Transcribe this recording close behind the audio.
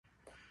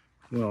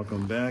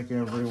Welcome back,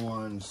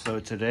 everyone.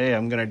 So today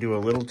I'm going to do a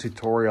little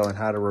tutorial on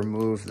how to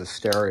remove the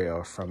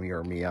stereo from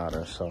your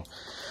Miata. So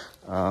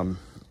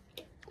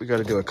we got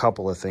to do a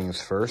couple of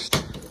things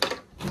first.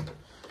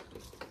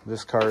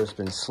 This car has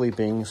been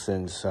sleeping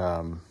since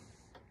like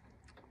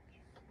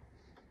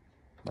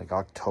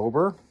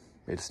October.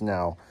 It's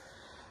now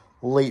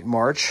late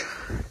March,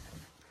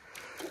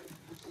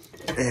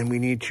 and we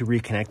need to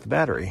reconnect the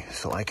battery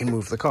so I can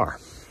move the car.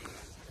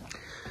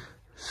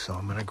 So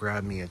I'm gonna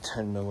grab me a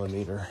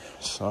 10mm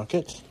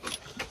socket.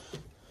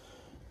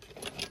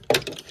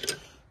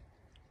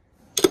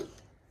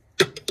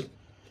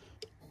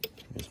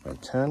 Here's my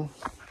 10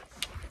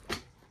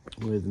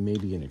 with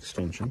maybe an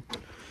extension.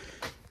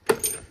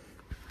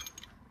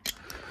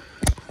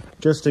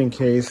 Just in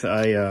case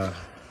I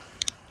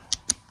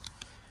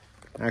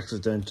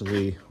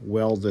accidentally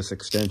weld this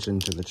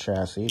extension to the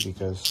chassis,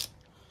 because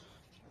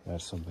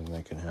that's something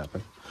that can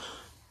happen.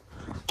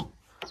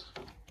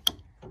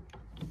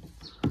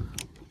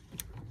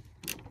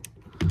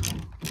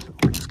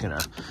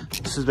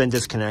 This has been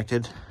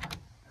disconnected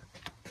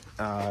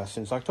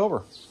since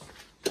October.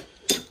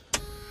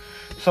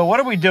 So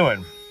what are we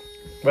doing?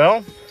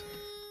 Well,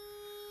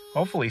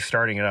 hopefully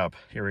starting it up.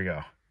 Here we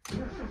go.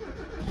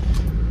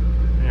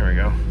 There we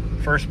go.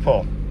 First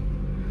pull.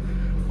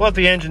 We'll let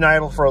the engine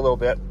idle for a little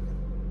bit.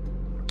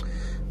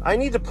 I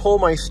need to pull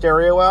my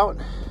stereo out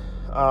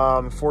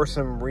for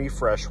some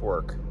refresh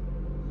work.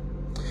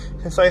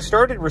 Since I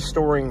started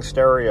restoring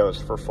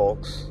stereos for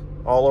folks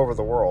all over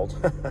the world,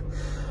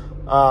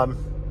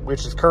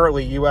 which is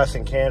currently US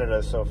and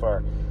Canada so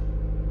far.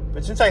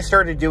 But since I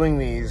started doing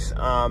these,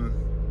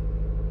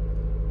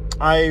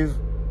 I've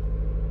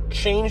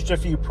changed a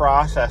few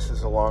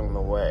processes along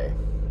the way.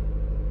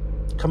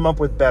 Come up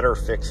with better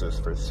fixes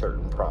for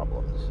certain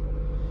problems.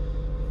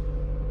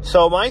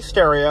 So my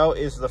stereo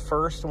is the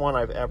first one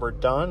I've ever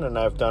done, and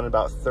I've done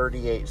about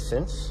 38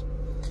 since.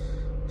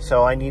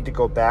 So I need to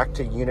go back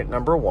to unit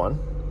number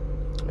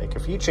 1, make a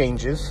few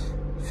changes,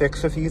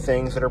 fix a few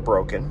things that are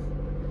broken,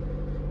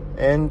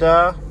 and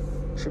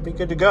should be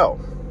good to go.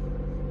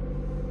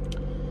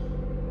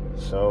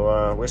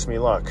 So wish me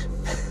luck.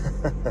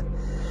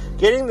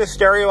 Getting the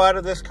stereo out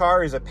of this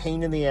car is a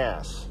pain in the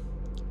ass.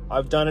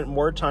 I've done it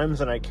more times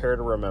than I care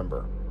to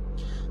remember.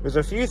 There's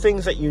a few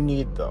things that you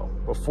need, though,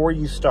 before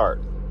you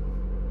start.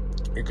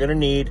 You're going to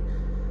need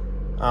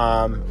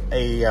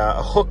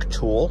a hook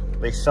tool.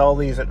 They sell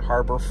these at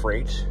Harbor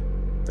Freight.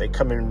 They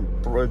come in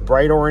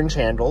bright orange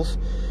handles,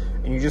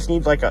 and you just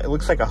need it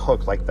looks like a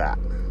hook like that,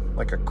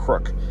 like a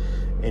crook.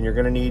 And you're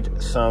going to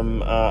need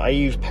some, I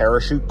use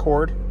parachute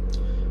cord,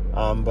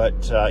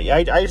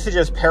 yeah, I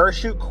suggest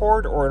parachute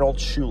cord or an old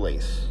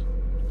shoelace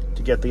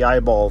to get the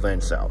eyeball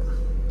vents out.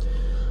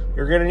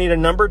 You're going to need a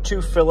number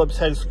 2 Phillips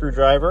head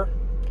screwdriver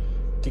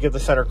to get the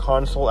center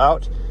console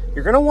out.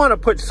 You're going to want to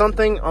put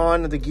something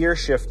on the gear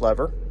shift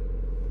lever,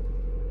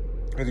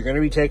 because you're going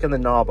to be taking the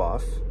knob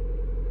off.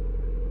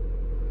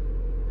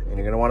 And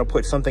you're going to want to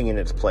put something in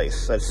its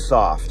place that's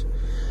soft.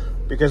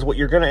 Because what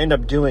you're going to end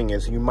up doing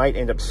is you might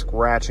end up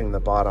scratching the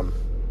bottom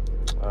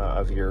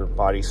of your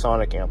body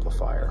sonic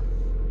amplifier.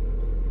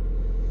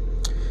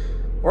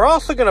 We're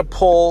also going to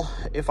pull,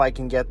 if I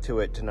can get to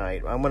it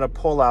tonight, I'm going to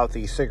pull out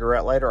the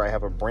cigarette lighter. I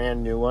have a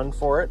brand new one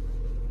for it.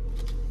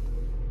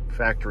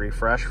 Factory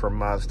fresh from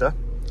Mazda.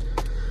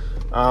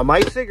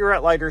 My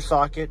cigarette lighter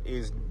socket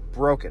is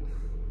broken.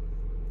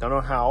 Don't know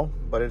how,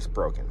 but it's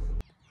broken.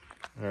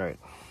 All right.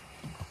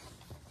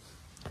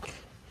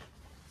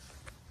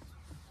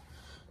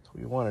 What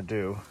you want to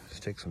do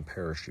is take some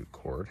parachute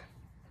cord.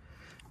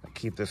 I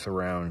keep this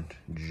around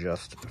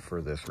just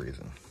for this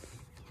reason.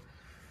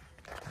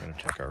 I'm going to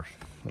take our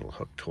little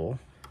hook tool.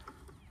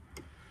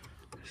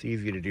 It's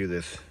easy to do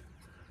this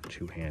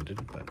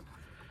two-handed, but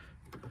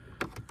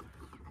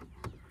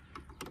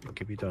it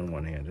can be done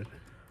one-handed.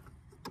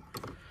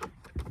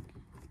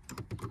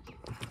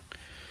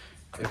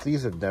 If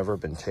these have never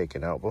been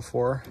taken out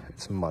before,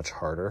 it's much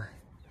harder.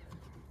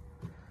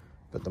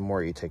 But the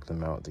more you take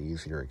them out, the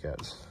easier it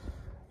gets.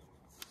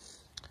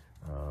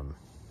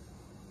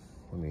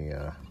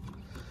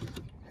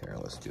 Here,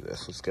 let's do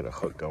this. Let's get a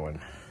hook going.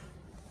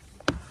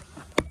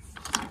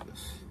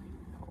 This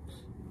helps.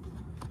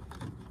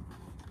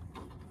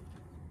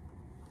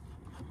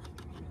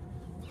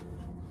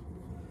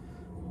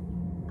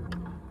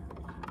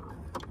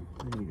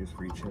 And you just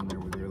reach in there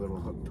with your little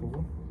hook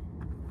tool.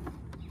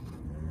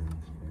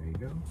 And there you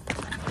go.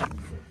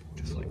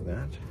 Just like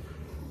that.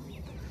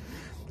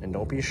 And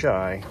don't be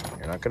shy.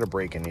 You're not going to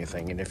break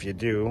anything. And if you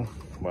do,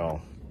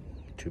 well,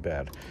 too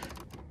bad.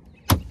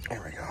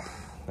 There we go.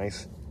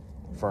 Nice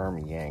firm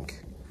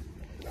yank.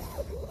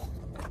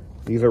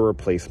 These are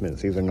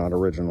replacements. These are not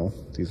original.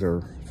 These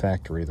are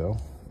factory though.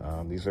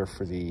 These are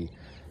for the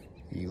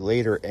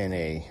later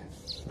NA,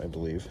 I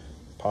believe,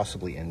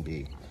 possibly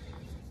NB.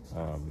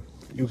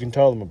 You can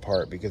tell them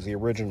apart because the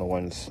original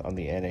ones on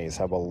the NAs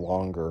have a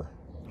longer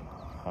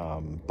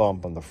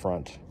bump on the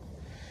front.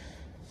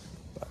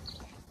 But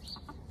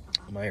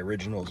my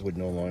originals would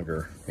no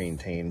longer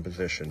maintain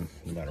position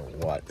no matter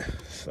what,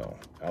 so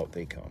out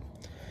they come.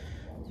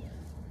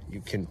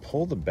 You can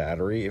pull the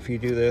battery if you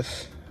do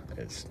this.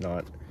 It's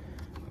not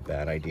a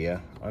bad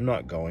idea. I'm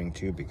not going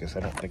to because I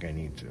don't think I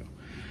need to.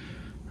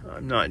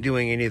 I'm not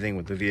doing anything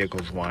with the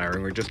vehicle's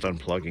wiring. We're just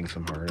unplugging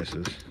some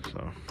harnesses,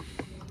 so.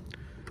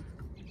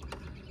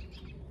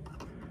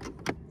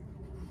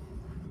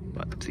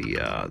 But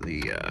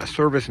the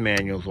service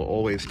manuals will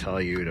always tell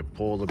you to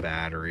pull the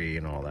battery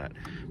and all that.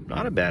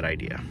 Not a bad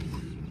idea.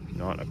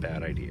 Not a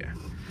bad idea.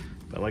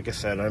 But like I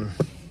said,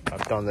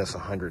 I've done this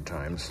 100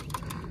 times,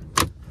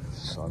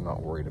 so I'm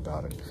not worried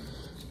about it.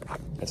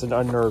 It's an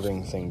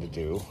unnerving thing to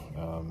do,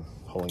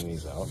 pulling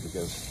these out,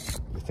 because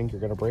you think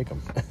you're going to break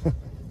them,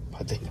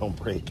 but they don't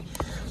break.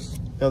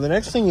 Now the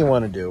next thing you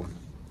want to do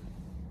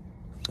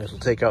is we'll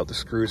take out the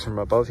screws from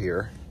above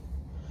here.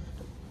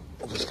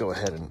 We'll just go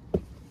ahead and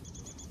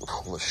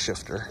pull the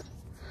shifter.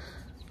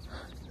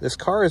 This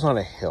car is on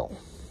a hill.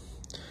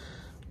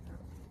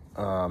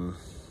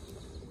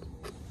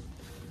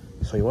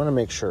 So you want to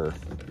make sure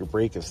your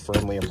brake is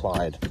firmly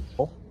applied.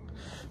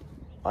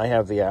 I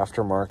have the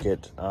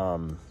aftermarket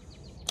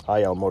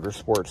IL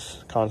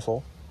Motorsports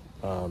console,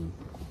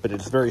 but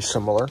it's very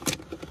similar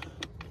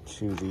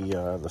to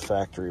the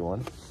factory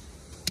one.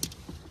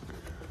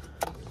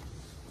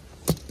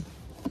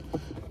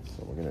 So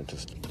we're going to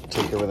just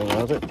take everything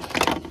out of it,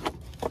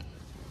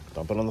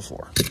 dump it on the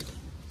floor.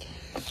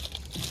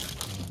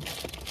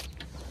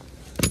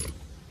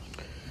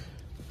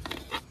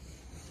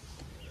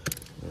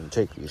 And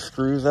take these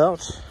screws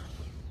out.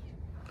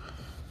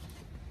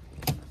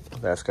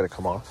 That's got to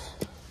come off,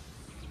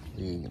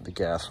 the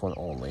gas one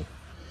only.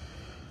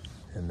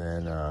 And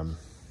then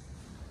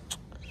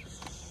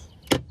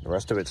the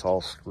rest of it's all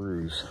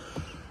screws.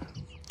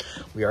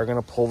 We are going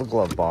to pull the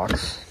glove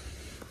box.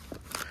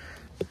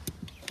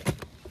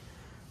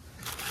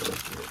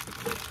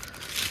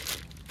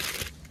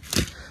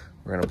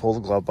 We're going to pull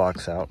the glove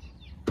box out,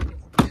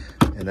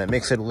 and that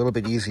makes it a little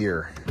bit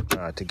easier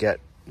to get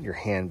your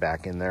hand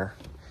back in there.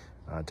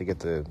 To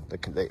get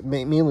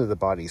mainly the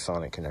body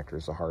sonic connector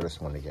is the hardest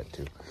one to get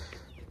to.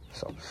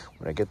 So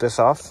when I get this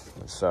off,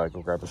 let's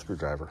go grab a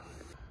screwdriver.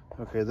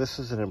 Okay, this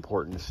is an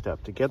important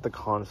step to get the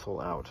console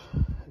out,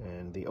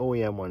 and the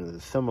OEM one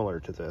is similar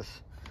to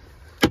this.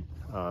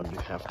 You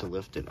have to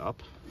lift it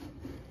up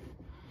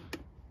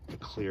to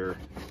clear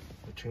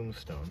the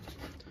tombstone,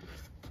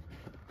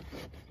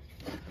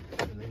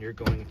 and then you're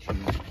going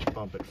to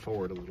bump it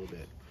forward a little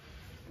bit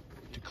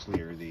to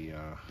clear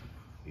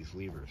these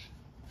levers.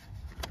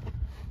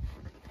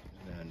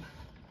 And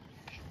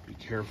be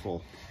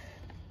careful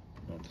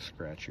not to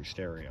scratch your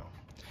stereo.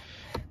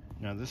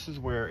 Now this is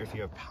where, if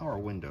you have power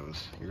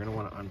windows, you're going to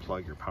want to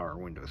unplug your power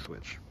window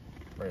switch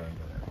right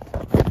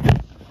under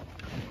there.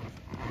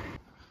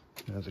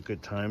 Now's a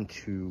good time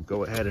to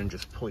go ahead and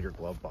just pull your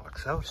glove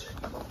box out,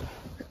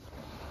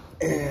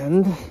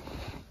 and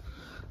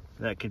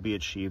that could be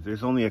achieved.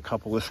 There's only a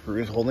couple of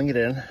screws holding it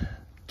in,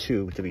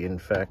 two to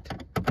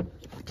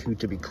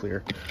be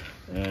clear,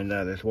 and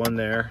there's one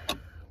there,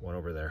 one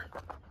over there.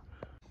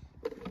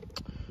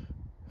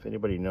 If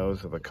anybody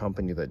knows of a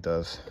company that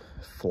does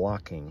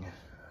flocking,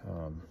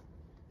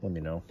 let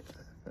me know.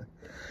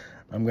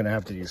 I'm gonna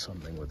have to do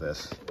something with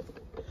this.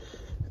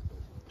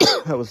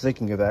 I was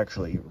thinking of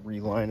actually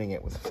relining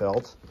it with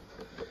felt.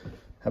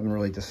 Haven't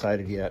really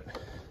decided yet.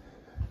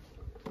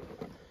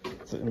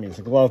 I mean, it's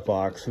a glove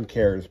box, who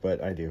cares,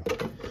 but I do.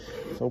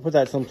 So we'll put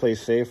that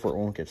someplace safe where it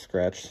won't get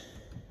scratched.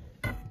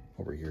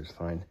 Over here is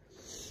fine.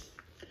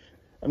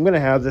 I'm gonna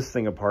have this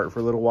thing apart for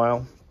a little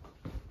while,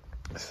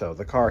 so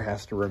the car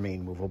has to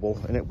remain movable,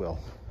 and it will.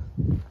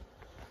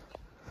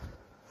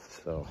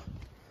 So,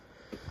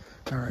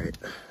 all right,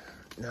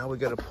 now we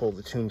got to pull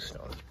the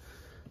tombstone.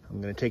 I'm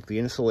going to take the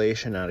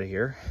insulation out of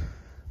here,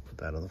 put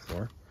that on the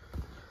floor.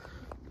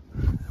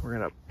 We're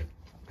going to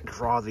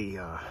draw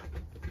the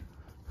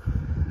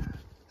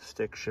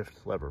stick shift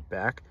lever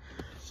back.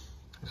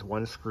 There's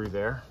one screw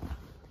there.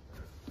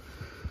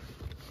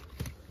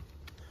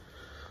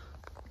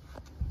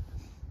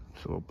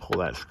 So we'll pull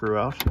that screw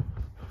out.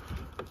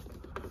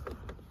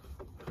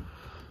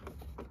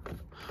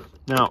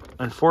 Now,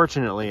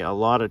 unfortunately, a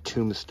lot of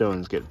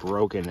tombstones get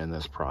broken in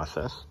this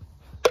process.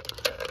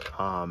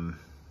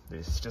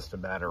 It's just a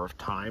matter of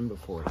time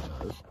before it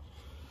does.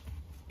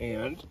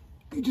 And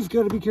you just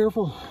got to be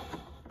careful.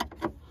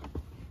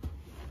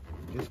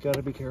 You just got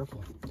to be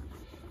careful.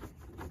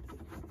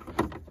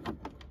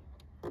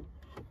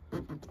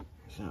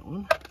 There's that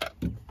one.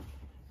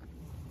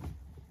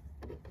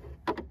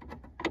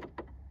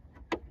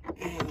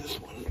 And this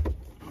one.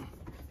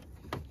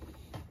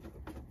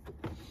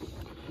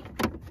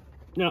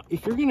 Now,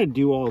 if you're going to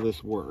do all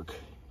this work,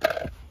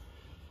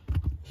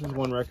 this is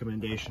one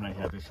recommendation I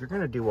have. If you're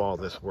going to do all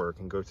this work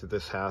and go through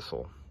this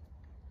hassle,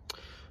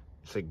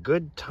 it's a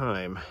good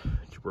time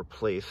to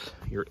replace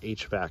your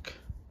HVAC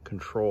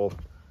control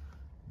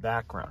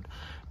background.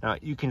 Now,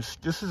 you can,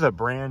 this is a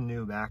brand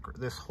new background.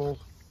 This whole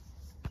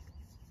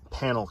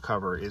panel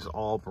cover is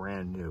all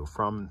brand new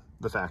from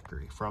the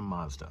factory, from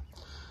Mazda.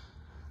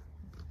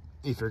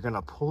 If you're going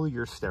to pull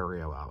your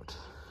stereo out,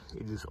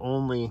 it is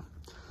only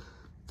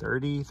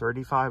 $30,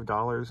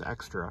 $35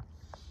 extra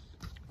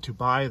to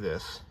buy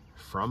this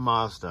from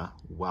Mazda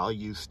while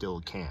you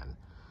still can.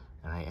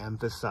 And I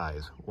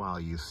emphasize, while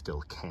you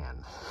still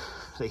can.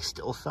 They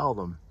still sell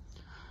them.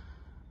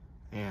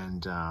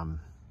 And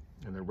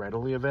they're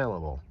readily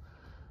available.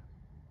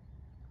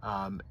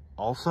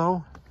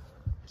 Also,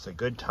 it's a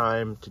good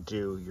time to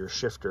do your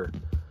shifter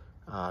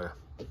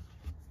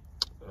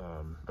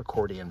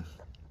accordion,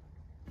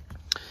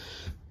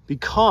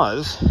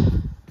 because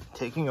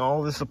taking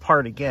all this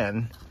apart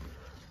again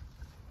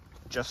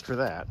just for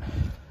that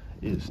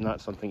is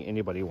not something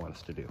anybody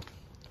wants to do.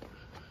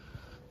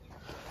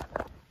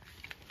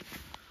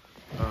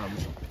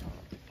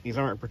 These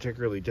aren't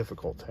particularly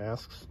difficult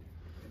tasks,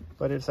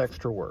 but it's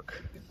extra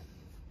work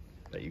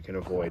that you can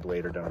avoid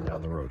later down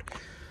the road.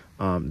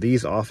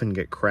 These often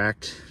get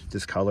cracked,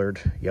 discolored,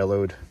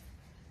 yellowed.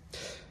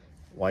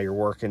 While you're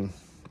working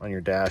on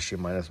your dash, you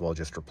might as well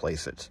just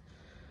replace it.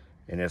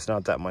 And it's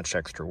not that much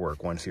extra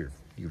work once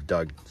you've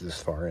dug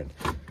this far in.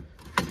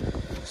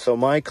 So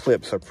my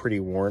clips are pretty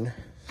worn,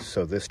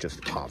 so this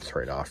just pops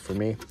right off for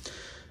me.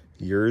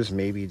 Yours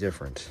may be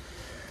different.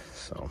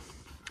 So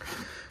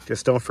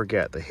just don't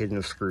forget the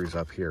hidden screws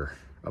up here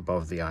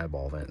above the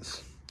eyeball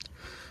vents.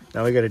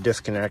 Now we got to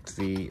disconnect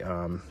the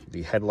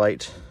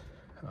headlight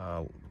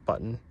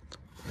button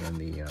and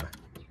the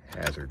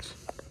hazards.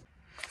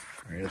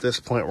 All right, at this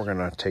point, we're going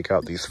to take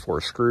out these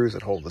 4 screws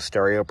that hold the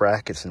stereo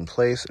brackets in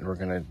place, and we're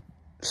going to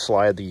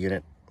slide the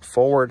unit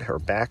forward or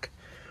back.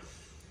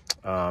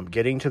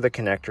 Getting to the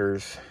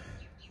connectors,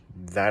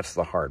 that's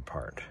the hard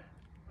part.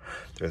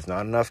 There's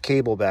not enough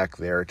cable back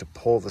there to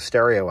pull the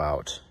stereo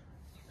out.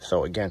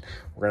 So again,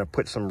 we're going to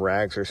put some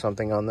rags or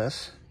something on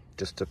this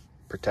just to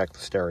protect the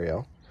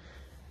stereo,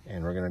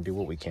 and we're going to do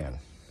what we can.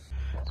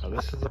 Now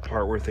this is the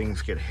part where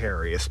things get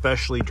hairy,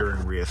 especially during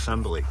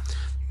reassembly.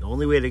 The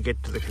only way to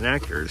get to the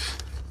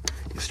connectors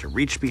is to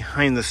reach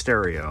behind the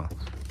stereo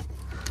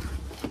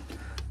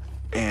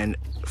and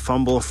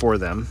fumble for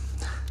them.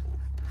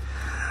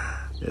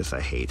 This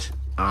I hate.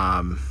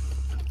 And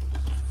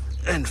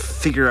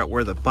figure out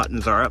where the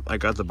buttons are. I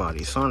got the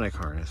body sonic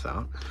harness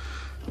out.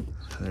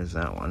 There's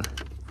that one.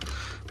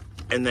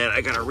 And then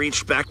I gotta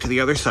reach back to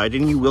the other side,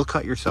 and you will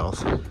cut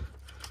yourself.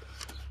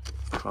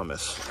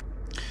 Promise.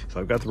 So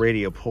I've got the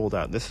radio pulled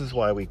out. This is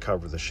why we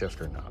cover the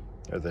shifter knob,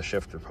 or the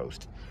shifter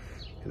post.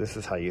 This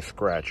is how you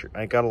scratch.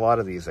 I got a lot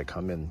of these that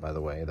come in, by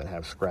the way, that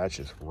have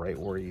scratches right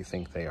where you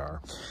think they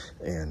are.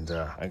 And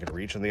I'm gonna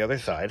reach on the other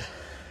side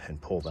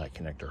and pull that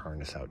connector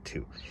harness out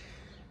too.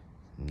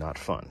 Not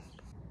fun.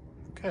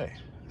 Okay,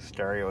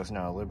 stereo is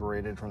now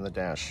liberated from the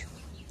dash.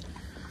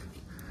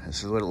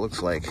 This is what it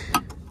looks like.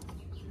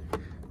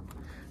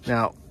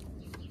 Now,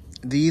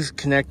 these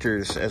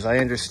connectors, as I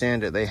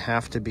understand it, they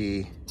have to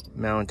be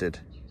mounted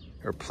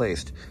or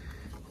placed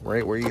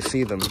right where you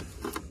see them.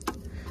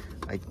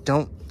 I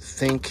don't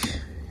think,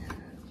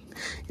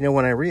 you know,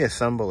 when I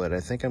reassemble it,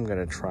 I think I'm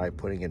gonna try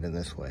putting it in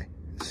this way,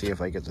 see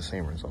if I get the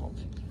same result.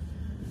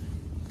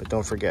 But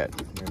don't forget,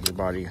 there's your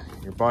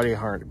body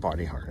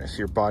harness,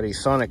 your body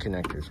sonic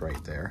connectors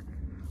right there.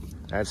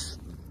 That's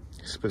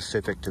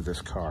specific to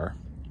this car.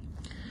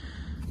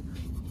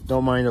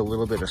 Don't mind a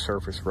little bit of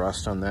surface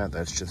rust on that.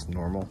 That's just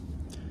normal.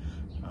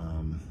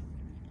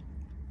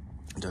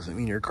 Doesn't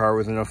mean your car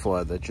was in a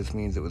flood. That just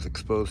means it was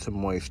exposed to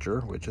moisture,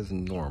 which is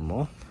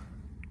normal.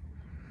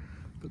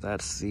 But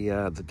that's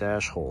the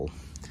dash hole.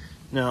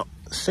 Now,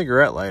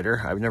 cigarette lighter,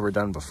 I've never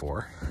done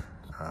before.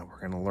 We're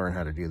going to learn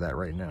how to do that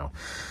right now.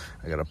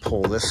 I got to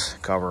pull this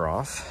cover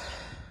off.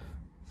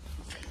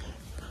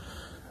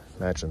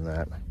 Imagine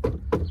that.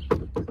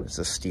 It's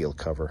a steel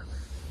cover.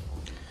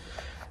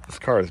 This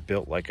car is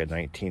built like a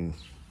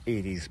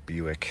 1980s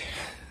Buick.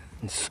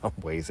 In some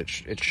ways,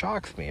 it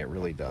shocks me. It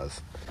really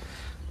does.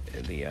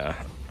 The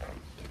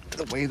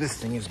way this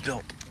thing is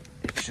built,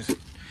 it's just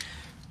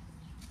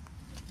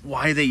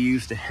why they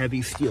used a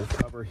heavy steel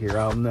cover here.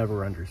 I'll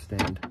never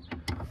understand,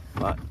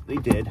 but they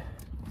did,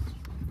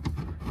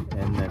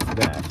 and that's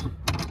that.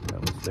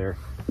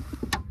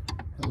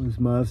 That was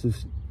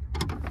Mazda's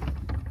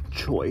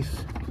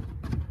choice.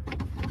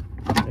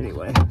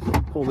 Anyway, so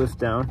pull this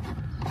down.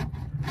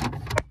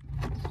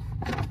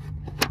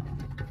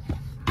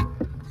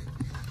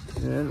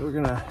 And we're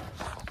gonna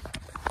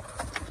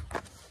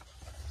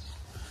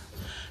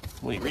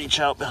reach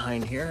out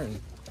behind here and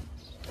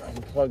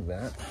unplug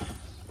that.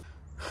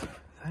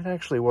 That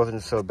actually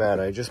wasn't so bad.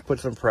 I just put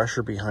some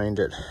pressure behind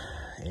it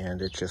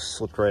and it just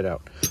slipped right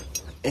out.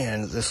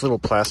 And this little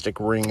plastic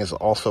ring is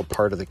also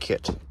part of the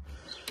kit.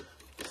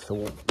 So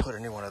we'll put a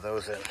new one of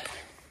those in.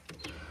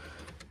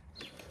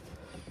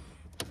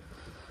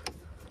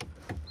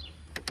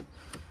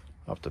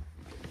 I'll have to,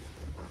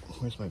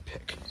 where's my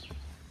pick?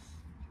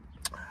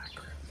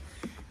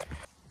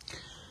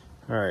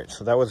 All right,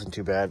 so that wasn't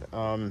too bad.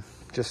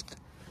 Just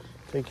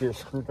take your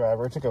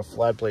screwdriver. I took a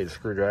flat blade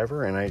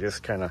screwdriver and I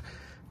just kind of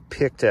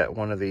picked at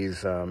one of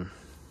these,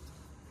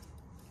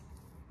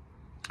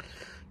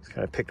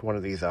 picked one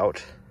of these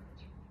out,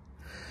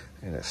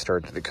 and it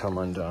started to come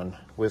undone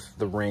with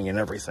the ring and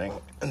everything.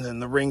 And then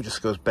the ring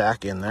just goes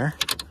back in there.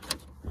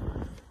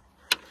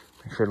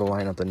 here to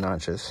line up the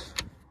notches.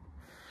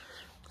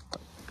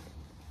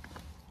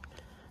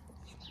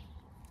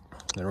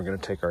 Then we're going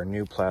to take our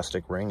new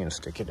plastic ring and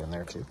stick it in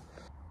there too.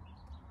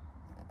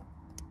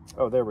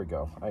 Oh, there we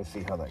go. I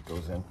see how that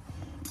goes in.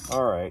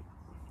 All right.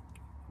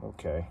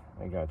 Okay,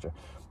 I gotcha.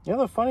 You know,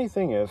 the funny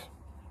thing is,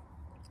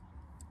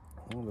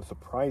 well, the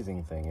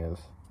surprising thing is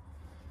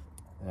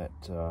that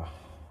the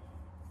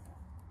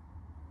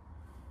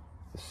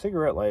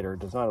cigarette lighter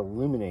does not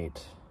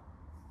illuminate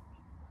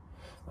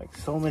like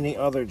so many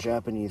other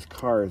Japanese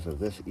cars of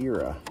this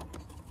era.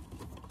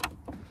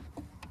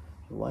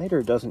 The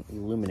lighter doesn't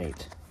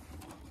illuminate.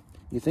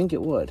 You think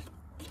it would,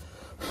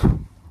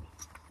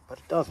 but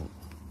it doesn't.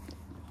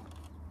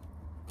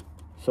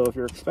 So if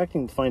you're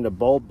expecting to find a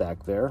bulb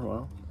back there,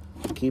 well,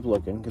 keep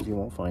looking because you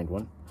won't find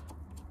one.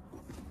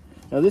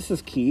 Now this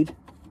is keyed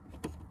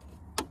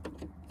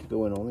to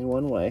go in only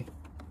one way,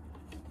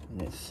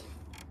 and it's,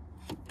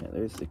 yeah,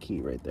 there's the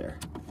key right there.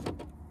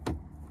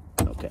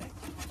 Okay.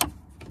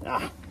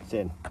 Ah, it's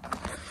in.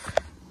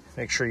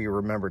 Make sure you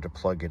remember to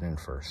plug it in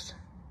first.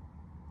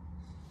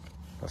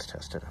 Let's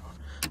test it out.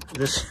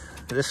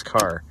 This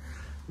car,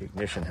 the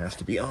ignition has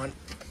to be on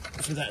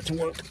for that to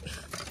work.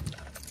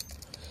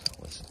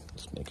 Let's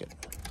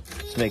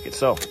make it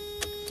so.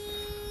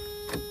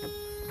 There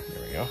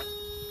we go.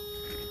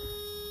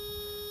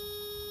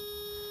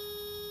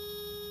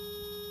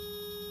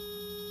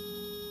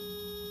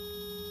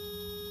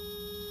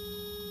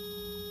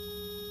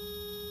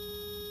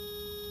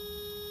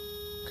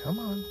 Come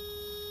on.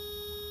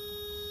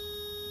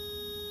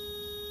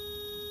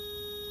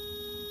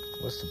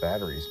 Unless the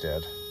battery's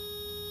dead.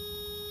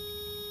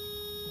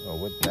 Oh,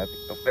 wouldn't that be?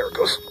 Oh, there it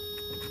goes.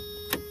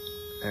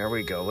 There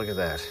we go. Look at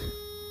that.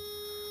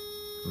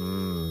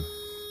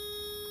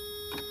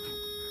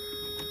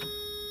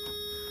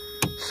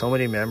 So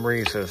many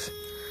memories of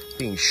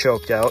being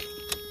choked out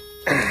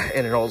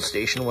in an old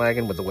station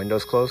wagon with the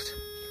windows closed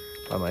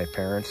by my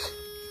parents.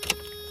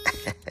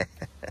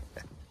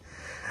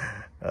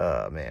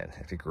 Oh, man.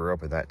 If you grew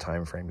up in that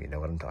time frame, you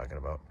know what I'm talking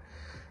about.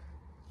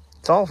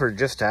 It's all for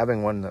just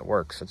having one that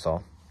works. That's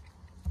all.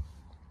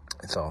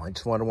 That's all. I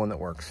just wanted one that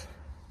works.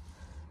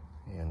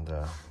 And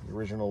the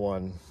original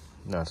one,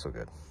 not so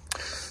good.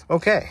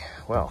 Okay,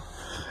 well,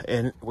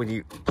 and when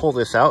you pull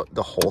this out,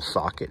 the whole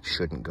socket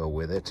shouldn't go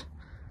with it.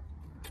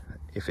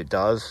 If it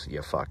does,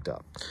 you fucked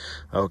up.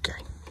 Okay,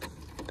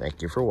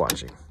 thank you for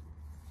watching.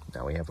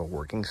 Now we have a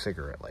working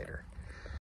cigarette lighter.